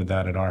implemented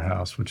that at our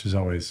house, which is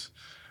always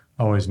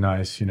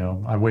nice.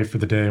 I wait for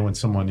the day when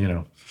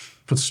someone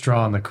puts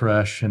straw in the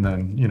creche and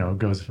then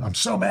goes, "I'm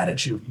so mad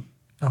at you."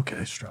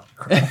 Okay, straw.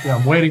 Yeah,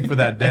 I'm waiting for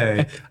that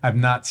day. I've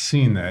not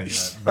seen that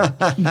yet,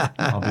 but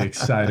I'll be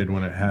excited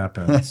when it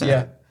happens.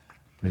 Yeah.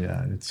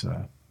 Yeah, it's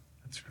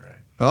great.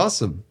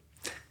 Awesome.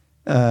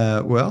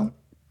 Well,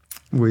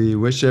 we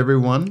wish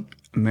everyone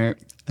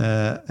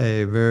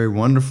a very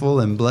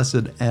wonderful and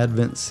blessed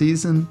Advent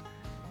season,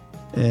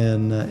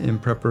 and in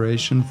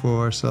preparation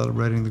for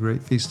celebrating the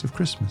great feast of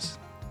Christmas.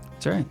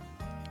 That's right.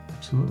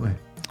 Absolutely.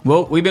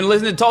 Well, we've been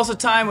listening to Tulsa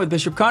Time with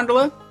Bishop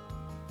Konderla.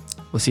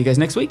 We'll see you guys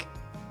next week.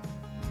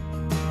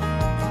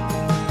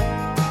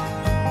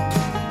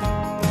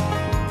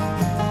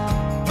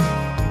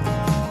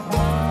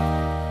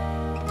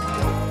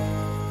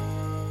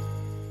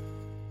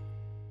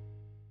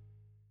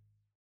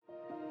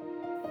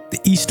 The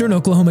Eastern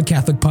Oklahoma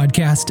Catholic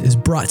Podcast is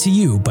brought to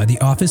you by the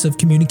Office of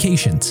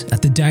Communications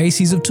at the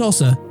Diocese of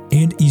Tulsa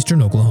and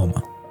Eastern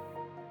Oklahoma.